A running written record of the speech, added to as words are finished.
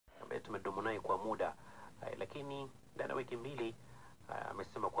lakini ndani ya wiki mbili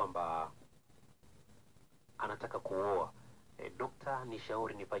amesema kwamba anataka kuoa. Dokta,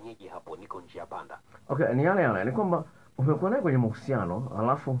 nishauri nifanyeje hapo, niko njia panda. Okay, ni yale ni kwamba umekuwa naye kwenye mahusiano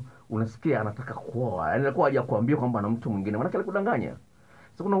alafu unasikia anataka kuoa. Yaani alikuwa haja kuambia kwamba ana mtu mwingine. Maana alikudanganya.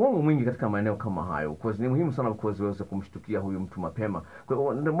 Sasa kuna uongo mwingi katika maeneo kama hayo. Kwa hiyo ni muhimu sana uweze kumshtukia huyu mtu mapema. Kwa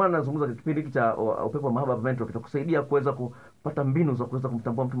hiyo ndio maana nazungumza kipindi hiki cha upepo wa mahaba mentor kitakusaidia kuweza kupata mbinu za kuweza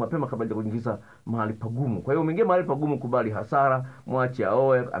kumtambua mtu mapema kabla ya kuingiza mahali pagumu. Kwa hiyo umeingia mahali pagumu, kubali hasara, mwache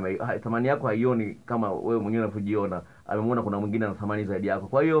aoe. Thamani yako haioni kama wewe mwenyewe unavyojiona. Amemwona kuna mwingine ana thamani zaidi yako.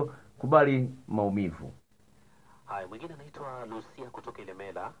 Kwa hiyo kubali maumivu. Hai, mwingine anaitwa Lucia kutoka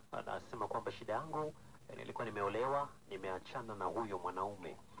Ilemela, anasema kwamba shida yangu nilikuwa nimeolewa, nimeachana na huyo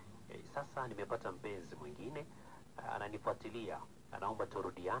mwanaume. Sasa nimepata mpenzi mwingine, ananifuatilia, anaomba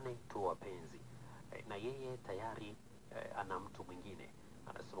turudiane tuwe wapenzi. Na yeye tayari ana mtu mwingine.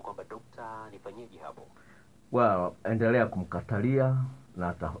 Anasema kwamba dokta, nifanyeje hapo? Well, endelea kumkatalia na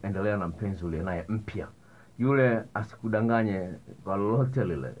ataendelea na mpenzi ule naye mpya. Yule asikudanganye kwa lolote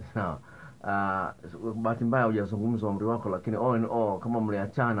lile. Sawa. Bahati mbaya hujazungumza umri wako, lakini all in all kama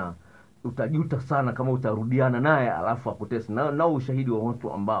mliachana utajuta sana kama utarudiana naye alafu akutesi. Na ushahidi wa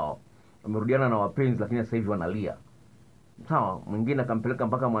watu ambao wamerudiana na wapenzi lakini sasa hivi wanalia. Sawa, mwingine akampeleka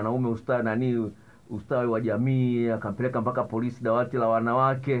mpaka mwanaume ustawi wa jamii, akampeleka mpaka polisi, dawati la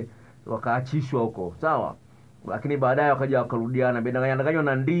wanawake, wakaachishwa huko. Sawa? Lakini baadaye wakaja wakarudiana, bedanganywa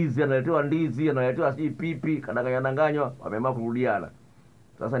na ndizi, analetewa si pipi, kadanganywa, wameamua kurudiana.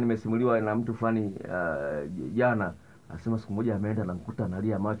 Sasa nimesimuliwa na mtu fulani jana, anasema siku moja ameenda na mkuta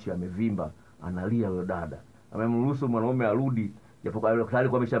analia, macho yamevimba, analia yule dada. Amemruhusu mwanaume arudi, japo tayari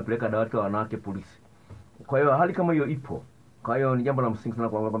kwa ameshampeleka dawati la wanawake, polisi. Kwa hiyo hali kama hiyo ipo. Kwa hiyo ni jambo la msingi sana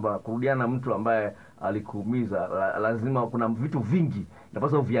kwamba kurudiana na mtu ambaye alikuumiza, lazima kuna vitu vingi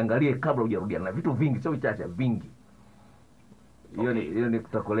unapaswa uviangalie kabla hujarudiana na vitu vingi, sio vichache, vingi. Hiyo ni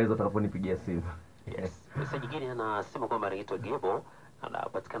kutakoleza utakaponipigia simu. Yes. Sasa nyingine anasema kwamba anaitwa Gebo,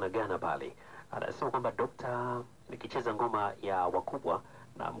 anapatikana Ghana pale. Anasema kwamba dokta, nikicheza ngoma ya wakubwa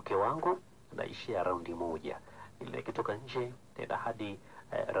na mke wangu naishia raundi moja. Ile ikitoka nje tena hadi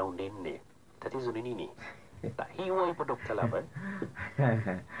raundi 4. Tatizo ni nini? Na hii huwa ipo dokta lava.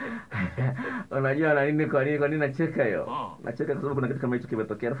 Unajua na nini kwa nini nacheka hiyo? Nacheka kwa sababu kuna kitu kama hicho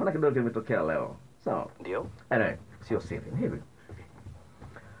kimetokea. Nafanya kidogo kimetokea leo. Sawa? Ndio. Sio siri. Hivi.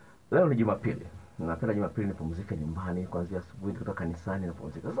 Leo ni Jumapili. Napenda Jumapili nipumzike nyumbani kuanzia asubuhi kutoka kanisani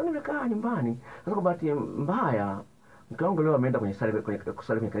napumzika. Sasa nimekaa nyumbani. Sasa kwa bahati mbaya mke wangu leo ameenda kusali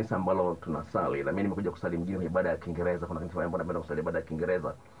kwenye kanisa ambalo tunasali. Na mimi nimekuja kusali mjini kwenye ibada ya Kiingereza. Kuna kanisa ambalo naenda kusali ibada ya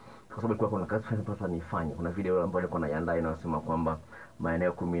Kiingereza. Kwa sababu ilikuwa kuna kazi fulani ambayo nifanye. Kuna video ambayo nilikuwa naiandaa inayosema kwamba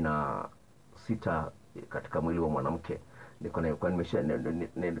maeneo 16 katika mwili wa mwanamke. Nilikuwa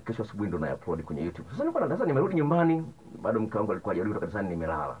kesho asubuhi ndo na upload kwenye YouTube. Sasa nimerudi nyumbani, bado mke wangu alikuwa hajarudi kutoka kanisani,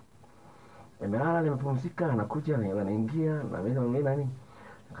 nimelala. Nimepumzika, anakuja anaingia na mimi nani?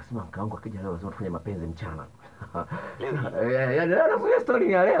 Nikasema mke wangu akija leo lazima tufanye mapenzi mchana. Leo nafanya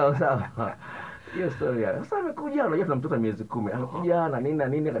story ya leo, sawa. Hiyo story ya. Sasa amekuja, unajua tuna mtoto miezi 10. Anakuja na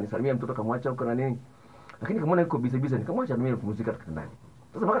nini akanisalimia mtoto, kamwacha huko na nini. Lakini kama yuko busy nikamwacha mimi kupumzika katika ndani.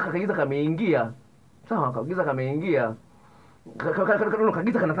 Sasa mpaka kakagiza kameingia. Sawa, kakagiza kameingia.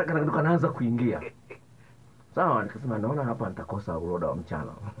 Kakagiza kanataka anaanza kuingia. Sawa, nikasema naona hapa nitakosa uroda wa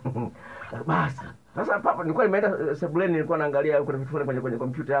mchana. Basi. Sasa papa nilikuwa nimeenda sebuleni, nilikuwa naangalia kuna vitu kwenye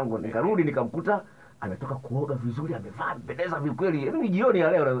kompyuta yangu. Nikarudi nikamkuta ametoka kuoga vizuri, amevaa pendeza vikweli. Ni jioni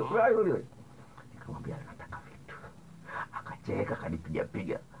ya leo. Nikamwambia nataka vitu. Akacheka,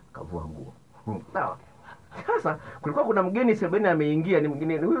 akanipiga, akavua nguo. Sawa. Sasa kulikuwa kuna mgeni sebuleni ameingia, ni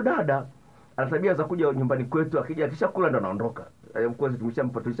mgeni huyo dada. Ana tabia za kuja nyumbani kwetu, akija akishakula ndo anaondoka. Of course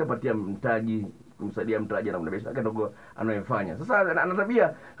tumeshampatia mtaji, kumsaidia mtaji na kuna biashara yake ndogo anayofanya. Sasa ana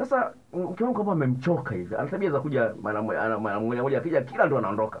tabia, sasa mke wangu kama amemchoka hivi. Ana tabia za kuja mara moja akija kila ndo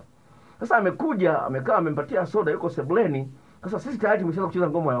anaondoka. Sasa amekuja, amekaa, amempatia soda, yuko sebuleni. Sasa sisi tayari tumeshaanza kucheza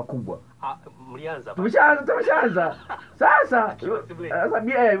ngoma ya wakubwa. Mlianza. Tumeshaanza. Sasa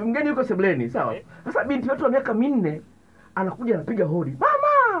mgeni yuko sebuleni, sawa? Sasa binti wetu wa miaka 4 anakuja anapiga hodi.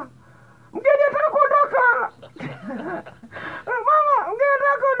 Mama! Mgeni anataka kuondoka. Mama, mgeni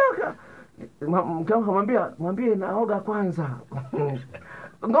anataka kuondoka. Mke wangu mwambie naoga kwanza.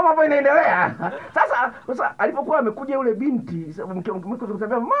 Ngoma hapo inaendelea. Sasa alipokuwa amekuja yule binti, mke wangu akamwambia,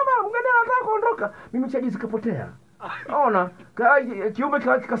 "Mama, mgeni anataka kuondoka." Mimi chaji zikapotea. Unaona? Kiumbe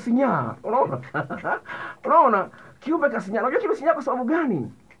kasinyaa. Unaona? Kiumbe kasinyaa. Unajua kimesinyaa kwa sababu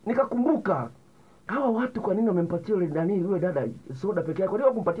gani? Nikakumbuka hawa watu kwa nini wamempatia yule dada soda peke yake? Kwa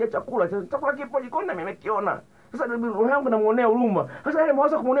nini kumpatia chakula? Chakula kipo jikoni na nimekiona. Sasa roho yangu namuonea huruma. Sasa yale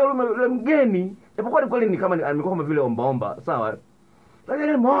mawazo kumuonea huruma yule mgeni, japokuwa ni kweli ni kama amekuwa kama vile ombaomba, sawa? Lakini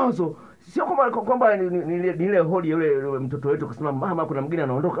yale mawazo sio kwamba ni ile hodi yule mtoto wetu kusema mama kuna mgeni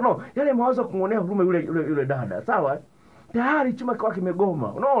anaondoka. No, yale mawazo kumuonea huruma yule dada, sawa? Tayari chuma kwa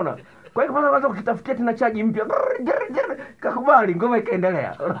kimegoma. Unaona? Kwa hiyo kwanza kukitafutia tena chaji mpya. Kakubali ngoma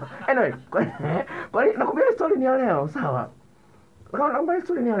ikaendelea. Anyway, kwa hiyo nakwambia story ni ya leo, sawa? Nakwambia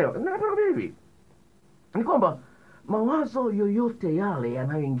story ni ya leo. Nakwambia hivi. Ni kwamba mawazo yoyote yale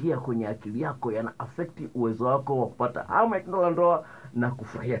yanayoingia kwenye akili yako yana affect uwezo wako wa kupata hamu ya tendo la ndoa na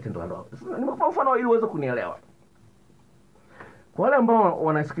kufurahia tendo la ndoa. Nimekupa mfano ili uweze kunielewa. Kwa wale ambao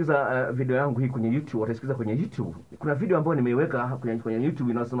wanasikiza video yangu hii kwenye YouTube, watasikiza kwenye YouTube. Kuna video ambayo nimeiweka kwenye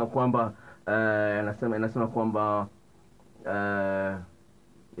YouTube inasema kwamba inasema kwamba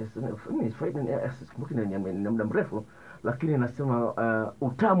ni muda mrefu, lakini inasema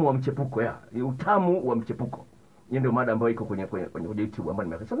utamu wa mchepuko utamu wa mchepuko. Hiyo ndio mada ambayo iko kwenye YouTube ambayo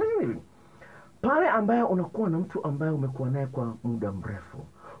nimeweka. Sasa hivi pale ambaye unakuwa na mtu ambaye umekuwa naye kwa muda mrefu,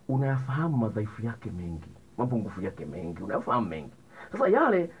 unayafahamu madhaifu yake mengi, mapungufu yake mengi, unayafahamu mengi. Sasa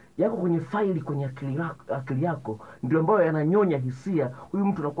yale yako kwenye faili kwenye akili yako ndio ambayo yananyonya hisia. Huyu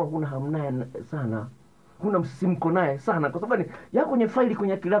mtu anakuwa huna hamu naye sana, huna msisimko naye sana, kwa sababu yako kwenye faili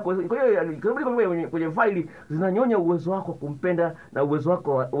kwenye akili yako. Kwa hiyo kwenye faili zinanyonya uwezo wako kumpenda na uwezo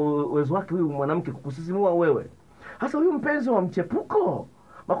wake huyu mwanamke kukusisimua wewe. Hasa huyu mpenzi wa mchepuko,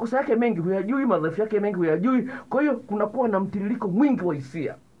 makosa yake mengi huyajui, madhaifu yake mengi huyajui. Kwa hiyo kunakuwa na mtiririko mwingi wa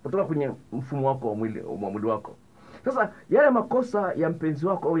hisia kutoka kwenye mfumo wako wa mwili wako. Sasa yale makosa ya mpenzi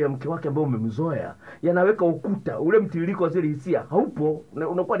wako au ya mke wake ambao umemzoea yanaweka ukuta. Ule mtiririko wa zile hisia haupo,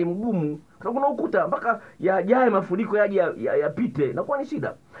 unakuwa ni mgumu. Kuna ukuta mpaka yajae mafuriko yaje yapite, inakuwa ni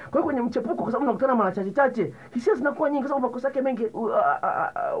shida. Kwa hiyo kwenye mchepuko, kwa sababu unakutana mara chache, hisia zinakuwa nyingi, kwa sababu makosa yake mengi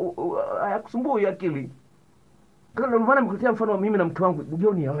hayakusumbui akili. Kwa ndio maana nimekuletea mfano wa mimi na mke wangu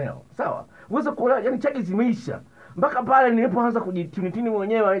jioni ya leo. Sawa? Uweze kuona yani chaji zimeisha. Mpaka pale nilipoanza kujitunitini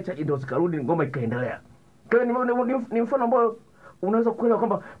mwenyewe chaji ndio zikarudi, ngoma ikaendelea. Kwa hiyo ni mfano ambao unaweza kuelewa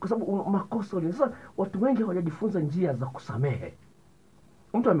kwamba kwa sababu makosa ni sasa watu wengi hawajajifunza njia za kusamehe.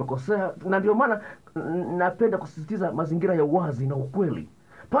 Mtu amekosea, na ndio maana napenda kusisitiza mazingira ya uwazi na ukweli.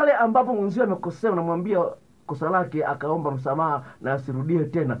 Pale ambapo mwenzio amekosea unamwambia kosa lake, akaomba msamaha na asirudie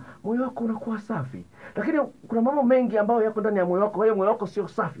tena, moyo wako unakuwa safi. Lakini kuna mambo mengi ambayo yako ndani ya moyo wako, moyo wako sio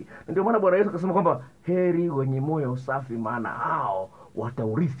safi. Ndio maana Bwana Yesu akasema kwamba heri wenye moyo safi, maana hao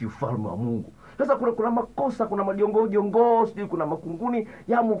wataurithi ufalme wa Mungu. Sasa kuna makosa, kuna majongo, sijui kuna makunguni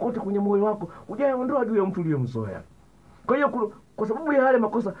yamo kote kwenye moyo wako, hujaondoa juu ya mtu uliyemzoea. Kwa hiyo kwa sababu ya yale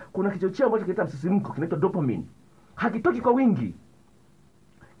makosa kuna kichocheo ambacho kinaitwa msisimko, kinaitwa dopamine. Hakitoki kwa wingi.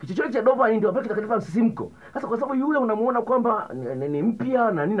 Kichocheo cha dopamine ndio ambacho kinaleta msisimko. Sasa kwa sababu yule unamuona kwamba ni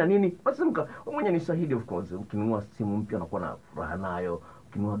mpya na nini, msisimka. Wewe mwenyewe ni shahidi, of course. Ukinunua simu mpya unakuwa na furaha nayo,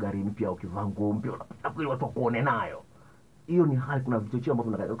 ukinunua gari mpya, ukivaa nguo mpya, unapenda watu wakuone nayo. Hiyo ni hali, kuna vichocheo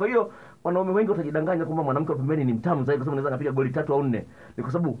ambavyo vinakaza. Kwa hiyo wanaume wengi watajidanganya kwamba mwanamke pembeni ni mtamu zaidi kwa sababu anaweza kupiga goli 3 au 4. Ni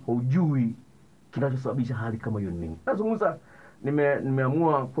kwa sababu hujui kinachosababisha hali kama hiyo ni nini. Nazungumza,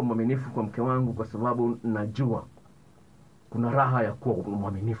 nimeamua kuwa mwaminifu kwa mke wangu kwa sababu najua kuna raha ya kuwa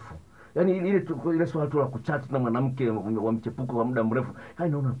mwaminifu. Yaani ile swala tu la kuchat na mwanamke wa mchepuko kwa muda mrefu,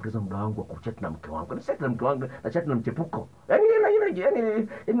 yaani naona napoteza muda wangu wa kuchat na mke wangu. Ni chat na mke wangu na chat na mchepuko. Yaani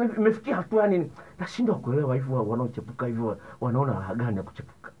imefikia hatua yani nashindwa kuelewa hivyo wanaochepuka hivyo wanaona raha gani ya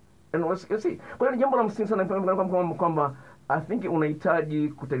kuchepuka. Yaani see, kwa hiyo ni jambo la msingi sana kwamba I think unahitaji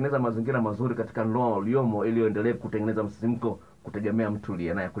kutengeneza mazingira mazuri katika ndoa uliomo ili uendelee kutengeneza msisimko kutegemea mtu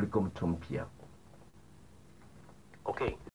uliye naye kuliko mtu mpya. Okay.